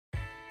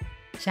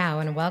Ciao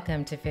and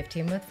welcome to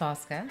 15 with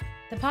Fosca,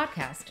 the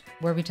podcast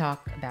where we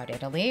talk about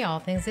Italy, all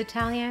things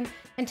Italian,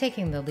 and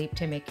taking the leap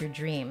to make your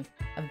dream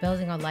of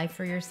building a life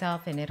for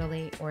yourself in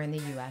Italy or in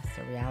the US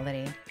a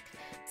reality.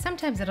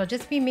 Sometimes it'll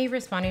just be me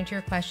responding to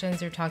your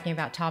questions or talking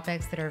about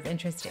topics that are of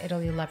interest to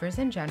Italy lovers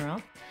in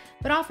general,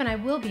 but often I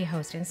will be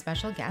hosting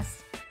special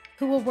guests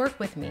who will work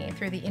with me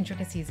through the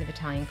intricacies of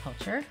Italian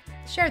culture,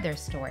 share their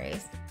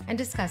stories, and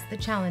discuss the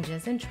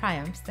challenges and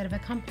triumphs that have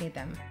accompanied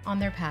them on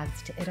their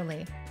paths to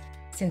Italy.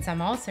 Since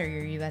I'm also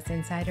your US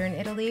insider in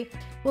Italy,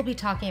 we'll be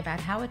talking about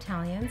how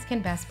Italians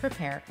can best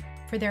prepare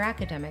for their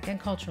academic and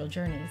cultural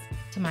journeys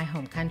to my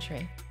home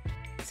country.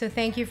 So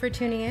thank you for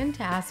tuning in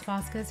to Ask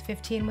Fosca's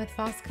 15 with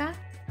Fosca.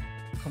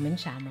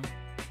 Cominciamo.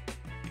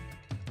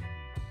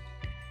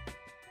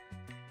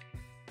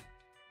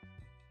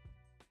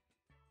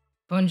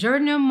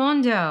 Buongiorno,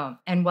 Mondo,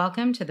 and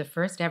welcome to the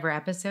first ever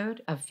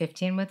episode of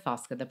 15 with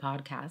Fosca, the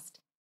podcast.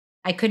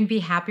 I couldn't be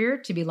happier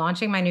to be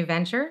launching my new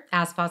venture,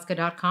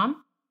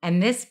 AskFosca.com, and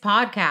this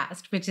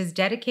podcast, which is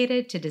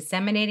dedicated to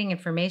disseminating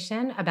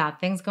information about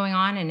things going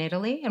on in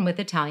Italy and with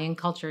Italian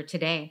culture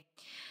today.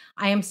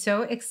 I am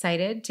so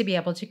excited to be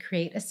able to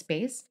create a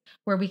space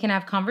where we can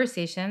have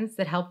conversations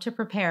that help to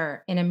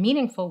prepare in a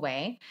meaningful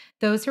way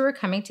those who are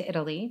coming to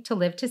Italy to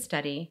live, to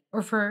study,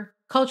 or for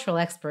cultural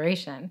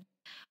exploration.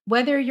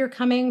 Whether you're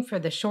coming for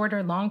the short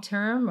or long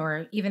term,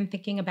 or even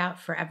thinking about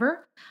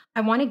forever,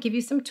 I want to give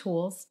you some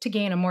tools to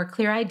gain a more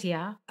clear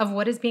idea of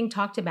what is being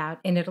talked about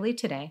in Italy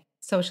today,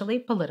 socially,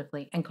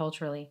 politically, and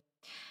culturally.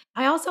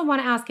 I also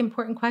want to ask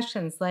important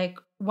questions like,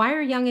 why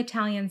are young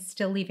Italians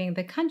still leaving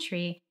the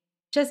country,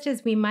 just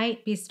as we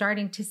might be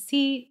starting to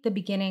see the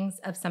beginnings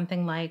of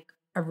something like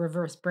a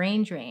reverse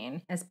brain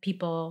drain as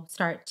people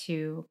start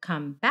to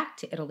come back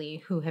to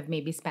Italy who have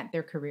maybe spent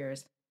their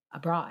careers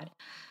abroad.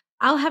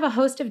 I'll have a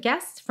host of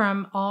guests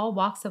from all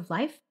walks of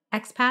life,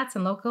 expats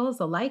and locals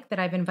alike, that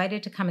I've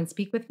invited to come and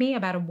speak with me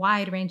about a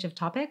wide range of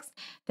topics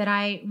that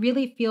I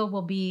really feel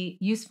will be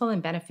useful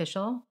and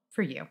beneficial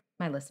for you,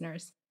 my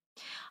listeners.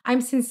 I'm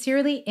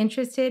sincerely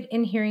interested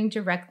in hearing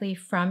directly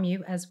from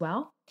you as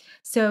well.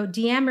 So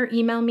DM or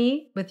email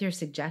me with your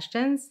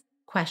suggestions,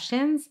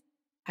 questions,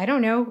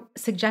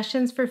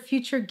 suggestions for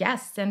future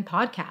guests and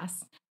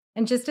podcasts.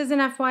 And just as an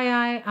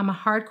FYI, I'm a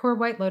hardcore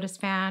White Lotus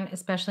fan,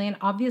 especially and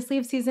obviously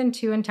of season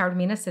 2 in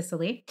Taormina,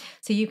 Sicily.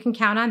 So you can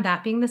count on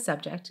that being the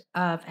subject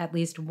of at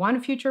least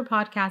one future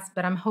podcast,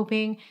 but I'm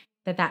hoping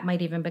that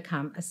might even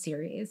become a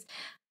series.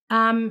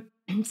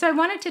 So I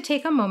wanted to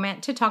take a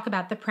moment to talk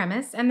about the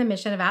premise and the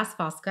mission of Ask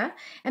Fosca,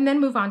 and then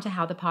move on to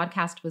how the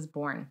podcast was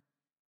born.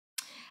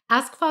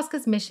 Ask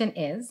Fosca's mission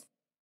is,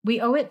 we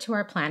owe it to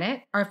our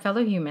planet, our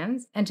fellow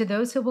humans, and to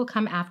those who will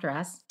come after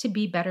us to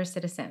be better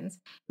citizens,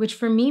 which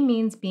for me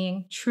means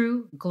being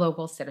true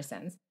global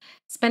citizens.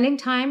 Spending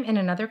time in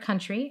another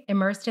country,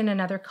 immersed in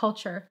another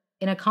culture,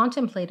 in a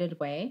contemplated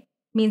way,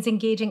 means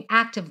engaging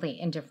actively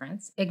in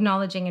difference,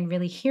 acknowledging and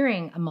really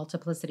hearing a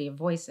multiplicity of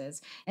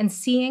voices, and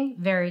seeing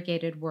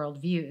variegated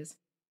worldviews.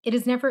 It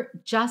is never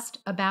just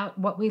about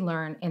what we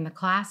learn in the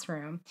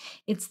classroom.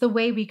 It's the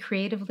way we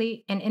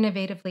creatively and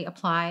innovatively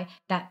apply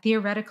that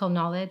theoretical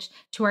knowledge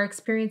to our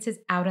experiences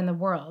out in the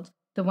world,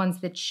 the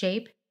ones that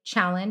shape,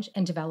 challenge,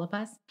 and develop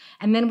us.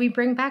 And then we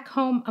bring back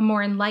home a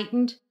more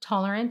enlightened,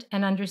 tolerant,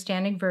 and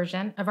understanding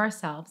version of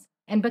ourselves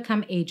and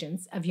become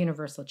agents of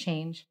universal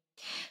change.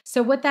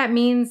 So what that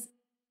means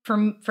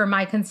for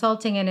my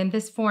consulting, and in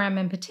this forum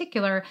in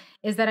particular,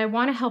 is that I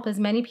want to help as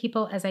many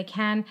people as I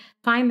can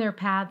find their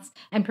paths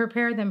and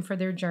prepare them for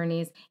their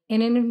journeys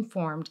in an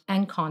informed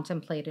and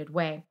contemplated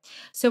way.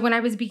 So when I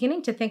was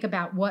beginning to think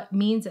about what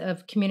means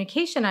of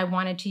communication I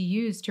wanted to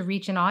use to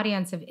reach an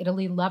audience of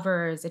Italy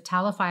lovers,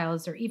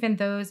 Italophiles, or even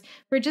those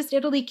who are just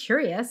Italy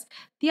curious,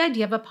 the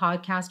idea of a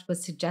podcast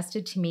was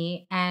suggested to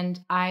me, and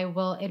I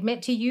will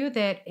admit to you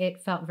that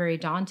it felt very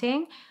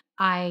daunting.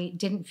 I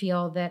didn't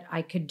feel that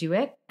I could do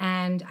it,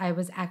 and I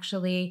was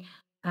actually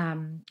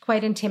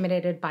quite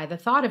intimidated by the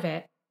thought of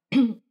it.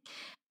 And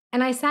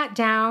I sat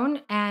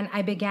down and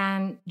I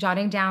began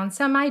jotting down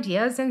some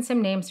ideas and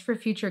some names for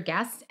future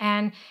guests,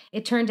 and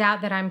it turned out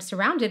that I'm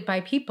surrounded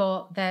by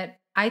people that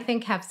I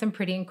think have some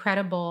pretty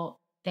incredible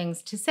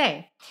things to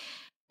say.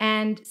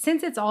 And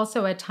since it's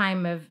also a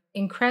time of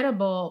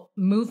incredible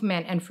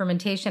movement and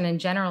fermentation in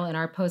general in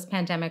our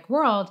post-pandemic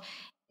world,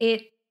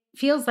 it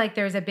feels like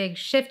there's a big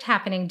shift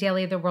happening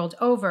daily the world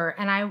over.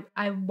 And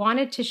I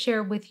wanted to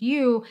share with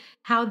you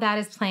how that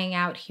is playing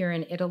out here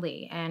in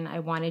Italy. And I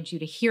wanted you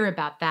to hear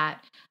about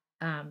that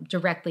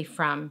directly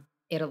from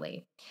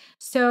Italy.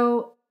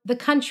 So the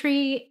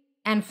country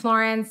and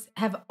Florence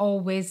have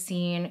always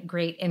seen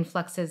great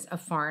influxes of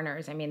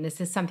foreigners. I mean,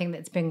 this is something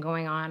that's been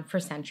going on for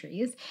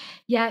centuries,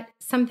 yet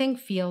something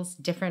feels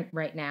different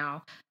right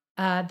now.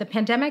 The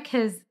pandemic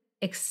has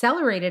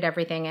accelerated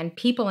everything, and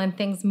people and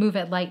things move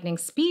at lightning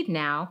speed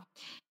now.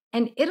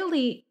 And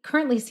Italy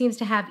currently seems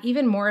to have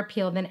even more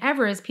appeal than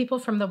ever as people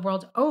from the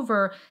world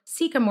over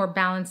seek a more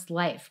balanced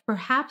life.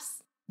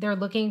 Perhaps they're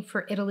looking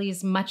for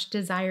Italy's much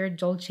desired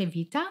dolce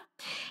vita.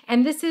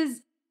 And this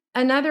is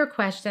another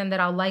question that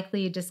I'll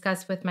likely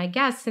discuss with my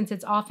guests, since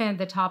it's often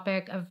the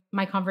topic of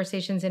my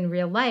conversations in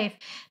real life,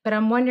 but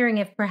I'm wondering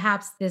if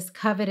perhaps this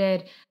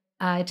coveted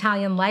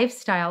Italian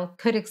lifestyle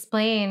could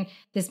explain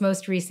this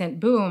most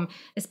recent boom,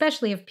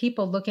 especially of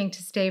people looking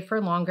to stay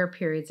for longer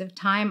periods of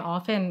time,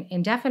 often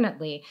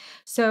indefinitely.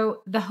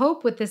 So, the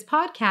hope with this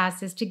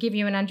podcast is to give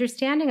you an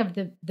understanding of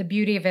the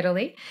beauty of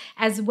Italy,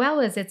 as well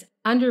as its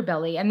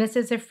underbelly. And this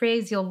is a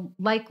phrase you'll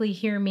likely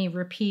hear me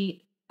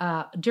repeat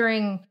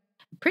during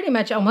pretty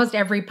much almost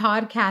every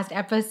podcast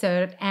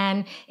episode.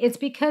 And it's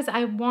because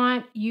I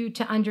want you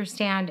to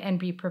understand and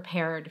be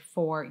prepared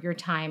for your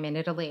time in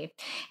Italy.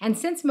 And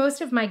since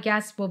most of my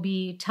guests will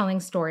be telling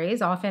stories,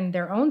 often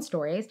their own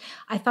stories,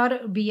 I thought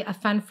it would be a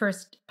fun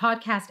first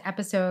podcast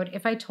episode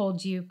if I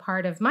told you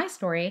part of my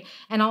story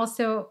and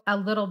also a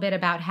little bit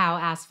about how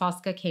Ask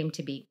Fosca came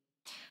to be.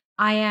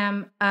 I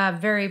am a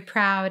very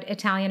proud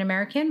Italian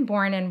American,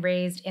 born and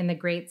raised in the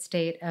great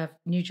state of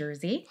New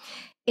Jersey.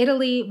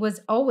 Italy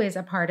was always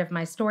a part of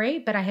my story,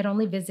 but I had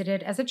only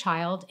visited as a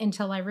child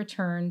until I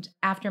returned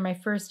after my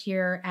first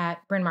year at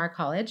Bryn Mawr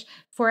College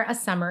for a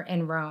summer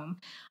in Rome.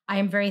 I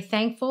am very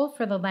thankful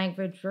for the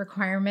language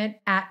requirement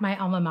at my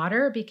alma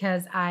mater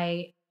because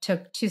I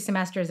took 2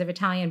 semesters of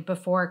Italian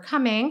before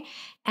coming,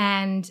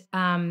 and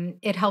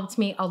it helped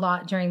me a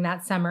lot during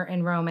that summer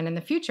in Rome and in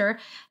the future.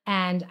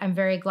 And I'm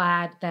very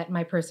glad that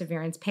my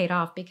perseverance paid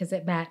off because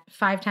it met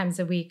 5 times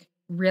a week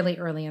really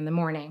early in the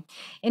morning.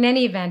 In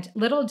any event,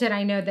 little did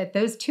I know that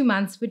those 2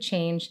 months would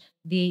change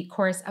the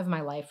course of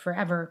my life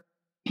forever.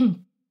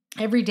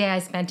 Every day I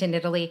spent in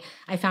Italy,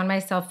 I found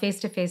myself face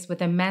to face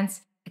with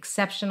immense,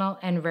 exceptional,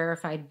 and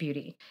rarefied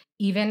beauty,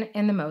 even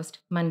in the most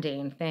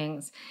mundane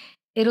things.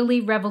 Italy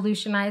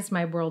revolutionized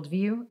my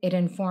worldview, it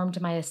informed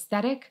my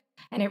aesthetic,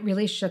 and it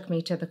really shook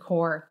me to the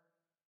core.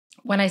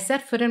 When I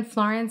set foot in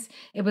Florence,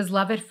 it was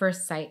love at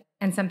first sight,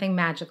 and something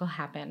magical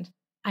happened.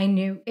 I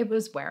knew it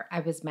was where I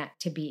was meant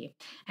to be.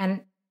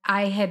 And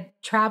I had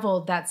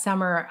traveled that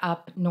summer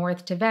up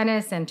north to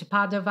Venice and to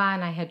Padova,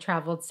 and I had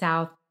traveled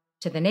south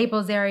to the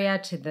Naples area,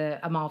 to the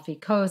Amalfi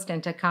Coast,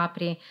 and to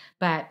Capri.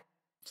 But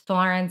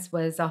Florence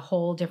was a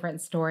whole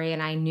different story,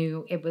 and I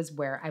knew it was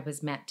where I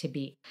was meant to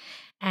be.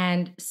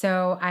 And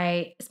so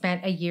I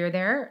spent a year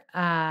there,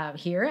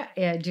 here,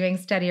 doing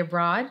study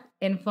abroad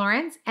in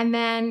Florence, and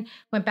then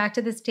went back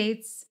to the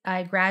States.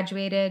 I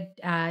graduated,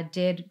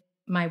 did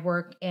my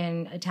work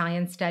in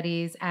Italian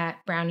studies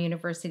at Brown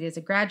University as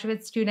a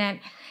graduate student.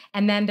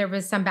 And then there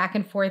was some back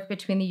and forth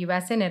between the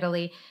US and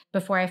Italy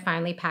before I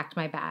finally packed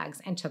my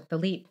bags and took the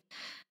leap.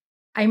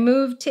 I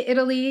moved to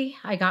Italy.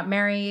 I got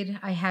married.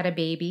 I had a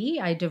baby.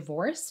 I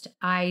divorced.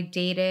 I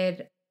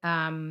dated.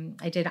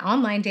 I did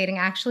online dating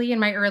actually in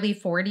my early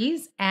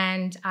 40s,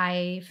 and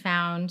I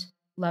found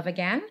love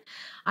again.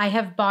 I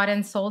have bought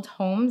and sold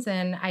homes,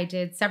 and I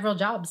did several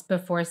jobs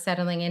before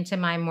settling into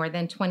my more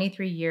than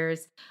 23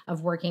 years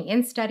of working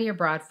in study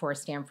abroad for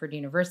Stanford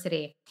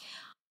University.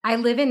 I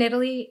live in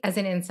Italy as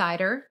an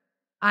insider.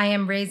 I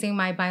am raising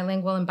my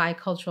bilingual and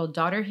bicultural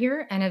daughter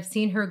here and have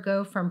seen her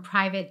go from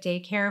private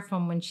daycare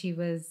from when she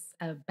was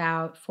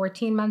about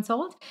 14 months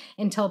old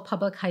until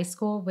public high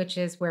school, which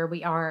is where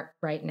we are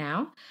right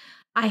now.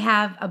 I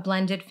have a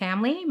blended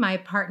family. My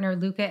partner,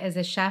 Luca, is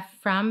a chef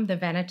from the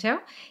Veneto.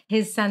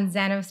 His son,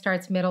 Zeno,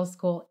 starts middle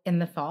school in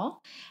the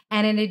fall.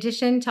 And in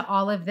addition to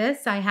all of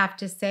this, I have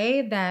to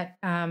say that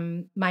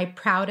my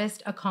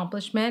proudest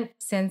accomplishment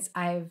since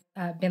I've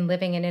been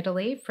living in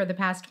Italy for the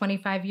past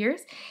 25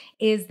 years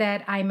is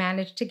that I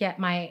managed to get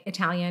my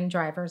Italian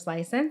driver's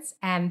license.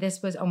 And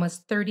this was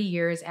almost 30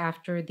 years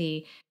after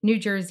the New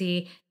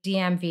Jersey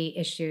DMV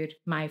issued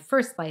my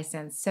first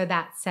license. So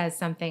that says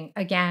something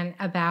again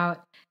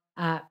about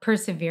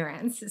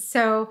perseverance.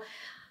 So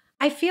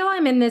I feel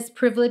I'm in this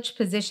privileged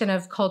position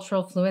of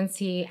cultural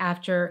fluency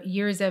after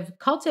years of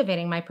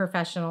cultivating my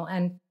professional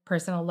and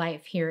personal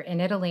life here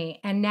in Italy.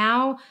 And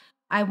now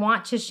I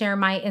want to share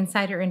my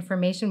insider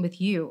information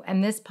with you.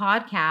 And this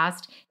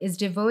podcast is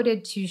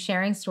devoted to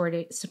sharing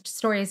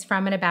stories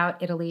from and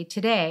about Italy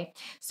today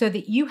so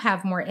that you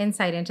have more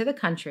insight into the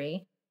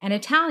country and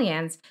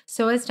Italians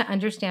so as to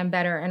understand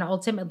better and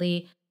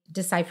ultimately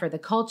decipher the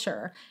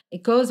culture.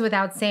 It goes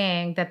without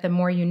saying that the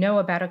more you know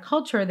about a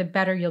culture, the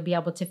better you'll be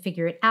able to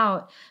figure it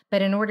out.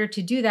 But in order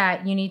to do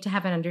that, you need to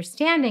have an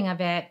understanding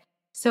of it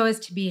so as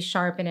to be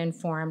sharp and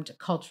informed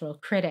cultural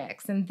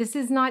critics. And this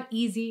is not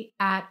easy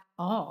at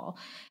all.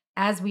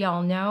 As we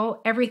all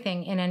know,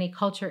 everything in any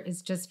culture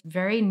is just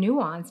very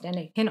nuanced and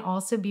it can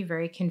also be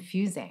very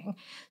confusing.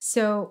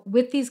 So,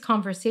 with these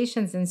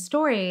conversations and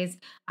stories,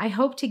 I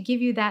hope to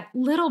give you that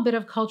little bit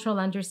of cultural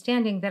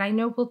understanding that I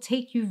know will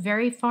take you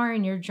very far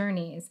in your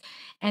journeys.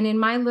 And in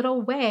my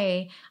little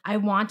way, I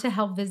want to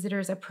help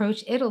visitors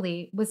approach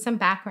Italy with some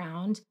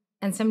background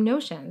and some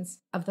notions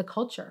of the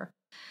culture.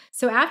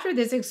 So, after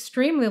this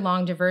extremely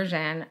long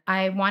diversion,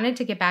 I wanted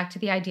to get back to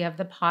the idea of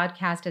the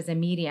podcast as a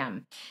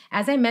medium.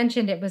 As I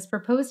mentioned, it was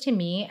proposed to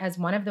me as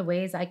one of the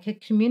ways I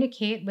could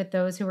communicate with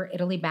those who were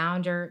Italy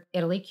bound or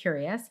Italy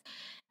curious.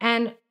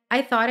 And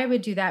I thought I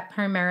would do that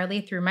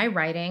primarily through my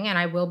writing, and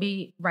I will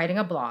be writing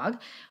a blog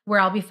where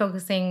I'll be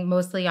focusing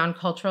mostly on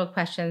cultural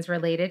questions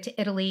related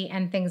to Italy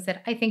and things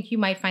that I think you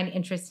might find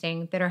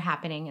interesting that are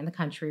happening in the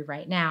country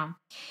right now.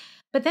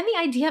 But then the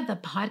idea of the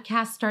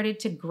podcast started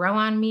to grow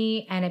on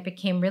me and it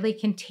became really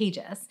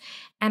contagious.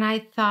 And I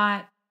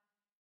thought,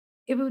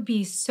 it would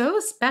be so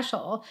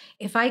special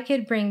if I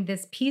could bring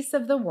this piece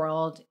of the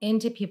world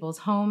into people's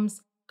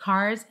homes,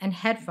 cars, and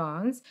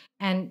headphones.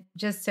 And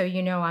just so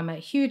you know, I'm a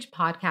huge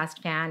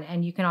podcast fan,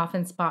 and you can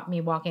often spot me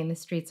walking the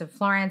streets of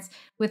Florence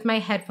with my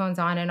headphones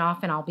on, and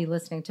often I'll be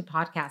listening to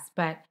podcasts,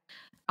 but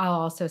I'll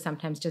also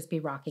sometimes just be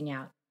rocking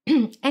out.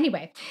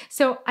 Anyway,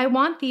 so I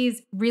want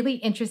these really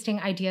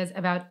interesting ideas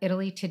about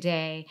Italy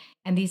today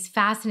and these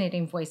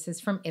fascinating voices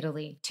from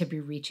Italy to be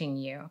reaching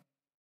you.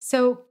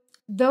 So,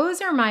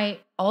 those are my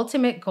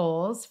ultimate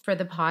goals for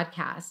the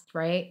podcast,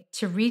 right?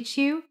 To reach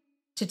you,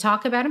 to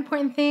talk about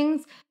important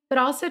things, but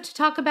also to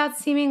talk about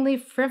seemingly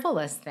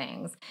frivolous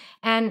things.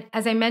 And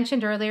as I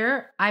mentioned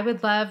earlier, I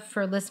would love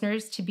for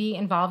listeners to be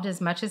involved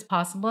as much as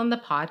possible in the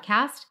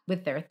podcast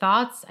with their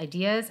thoughts,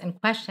 ideas, and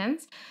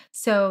questions.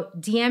 So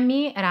DM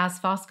me at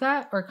Ask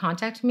Fosca or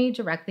contact me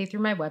directly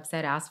through my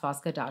website,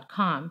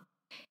 askfosca.com.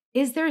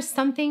 Is there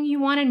something you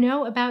want to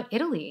know about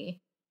Italy?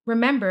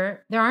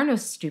 Remember, there are no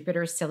stupid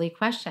or silly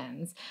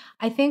questions.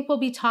 I think we'll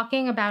be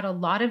talking about a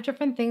lot of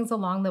different things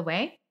along the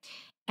way.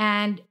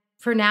 And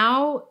for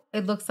now,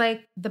 it looks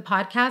like the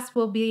podcast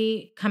will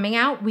be coming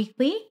out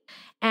weekly,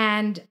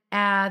 and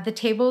the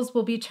tables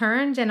will be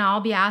turned, and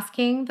I'll be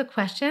asking the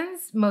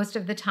questions most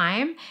of the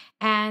time.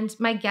 And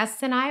my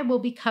guests and I will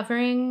be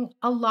covering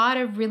a lot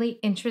of really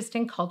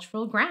interesting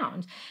cultural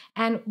ground,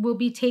 and we'll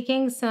be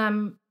taking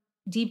some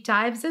deep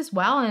dives as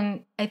well.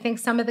 And I think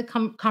some of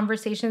the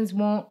conversations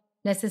won't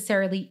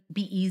necessarily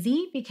be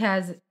easy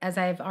because, as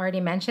I've already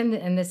mentioned,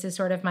 and this is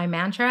sort of my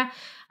mantra,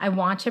 I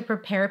want to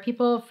prepare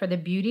people for the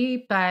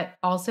beauty, but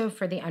also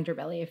for the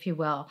underbelly, if you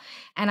will.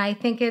 And I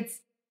think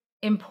it's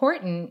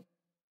important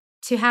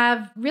to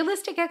have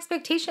realistic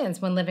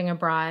expectations when living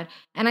abroad.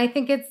 And I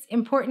think it's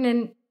important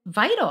and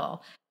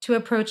vital to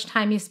approach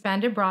time you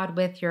spend abroad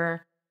with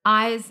your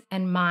eyes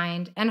and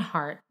mind and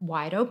heart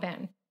wide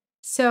open.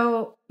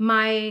 So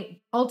my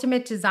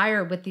ultimate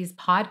desire with these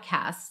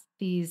podcasts,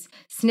 these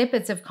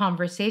snippets of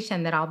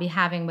conversation that I'll be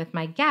having with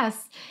my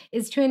guests,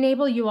 is to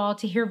enable you all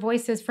to hear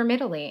voices from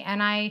Italy.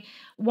 And I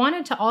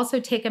wanted to also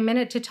take a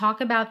minute to talk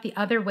about the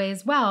other way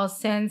as well.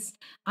 Since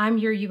I'm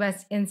your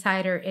US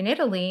insider in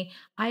Italy,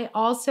 I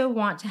also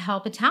want to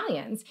help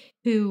Italians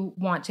who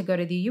want to go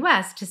to the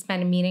US to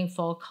spend a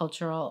meaningful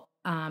cultural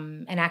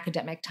and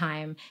academic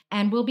time.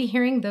 And we'll be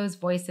hearing those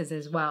voices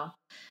as well.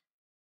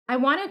 I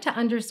wanted to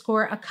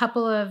underscore a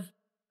couple of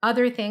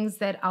other things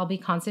that I'll be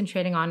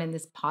concentrating on in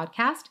this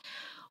podcast.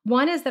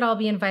 One is that I'll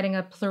be inviting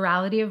a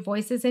plurality of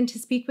voices in to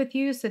speak with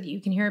you so that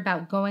you can hear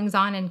about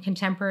goings-on in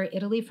contemporary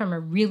Italy from a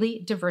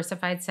really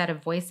diversified set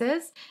of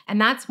voices. And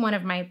that's one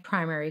of my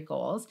primary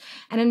goals.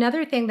 And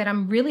another thing that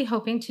I'm really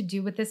hoping to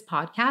do with this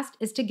podcast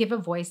is to give a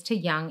voice to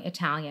young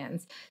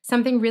Italians.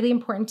 Something really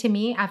important to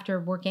me after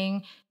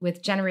working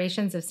with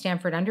generations of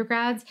Stanford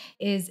undergrads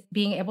is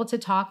being able to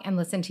talk and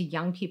listen to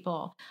young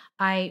people.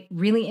 I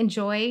really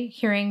enjoy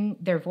hearing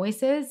their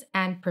voices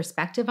and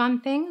perspective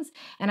on things.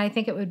 And I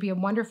think it would be a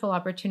wonderful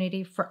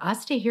opportunity for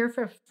us to hear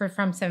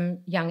from some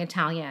young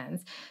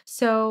Italians.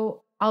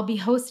 So I'll be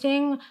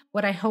hosting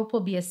what I hope will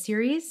be a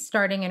series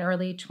starting in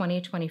early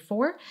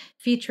 2024,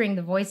 featuring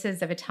the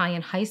voices of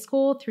Italian high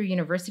school through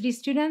university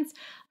students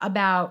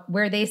about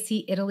where they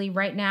see Italy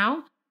right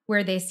now,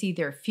 where they see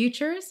their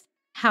futures,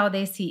 how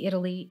they see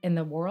Italy in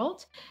the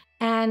world.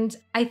 And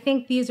I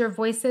think these are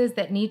voices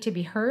that need to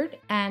be heard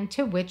and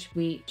to which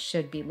we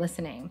should be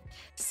listening.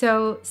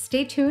 So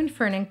stay tuned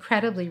for an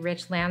incredibly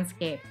rich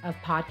landscape of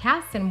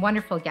podcasts and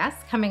wonderful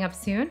guests coming up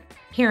soon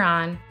here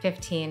on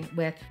 15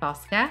 with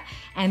Fosca.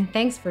 And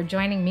thanks for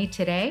joining me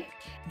today.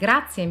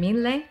 Grazie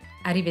mille,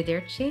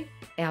 arrivederci,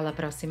 e alla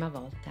prossima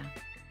volta.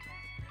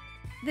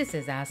 This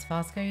is Ask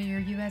Fosca, your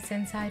US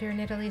insider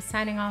in Italy,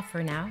 signing off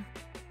for now.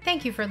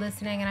 Thank you for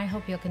listening, and I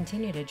hope you'll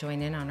continue to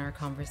join in on our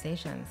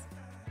conversations.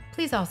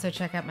 Please also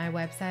check out my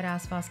website,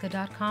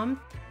 askfosca.com,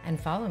 and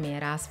follow me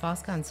at Ask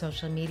Fosca on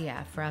social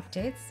media for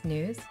updates,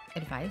 news,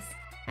 advice,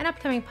 and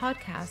upcoming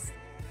podcasts.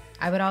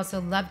 I would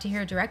also love to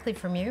hear directly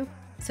from you,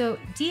 so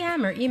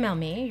DM or email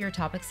me your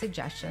topic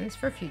suggestions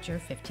for future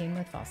 15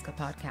 with Fosca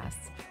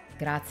podcasts.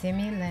 Grazie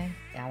mille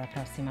e alla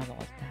prossima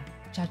volta.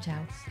 Ciao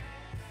ciao.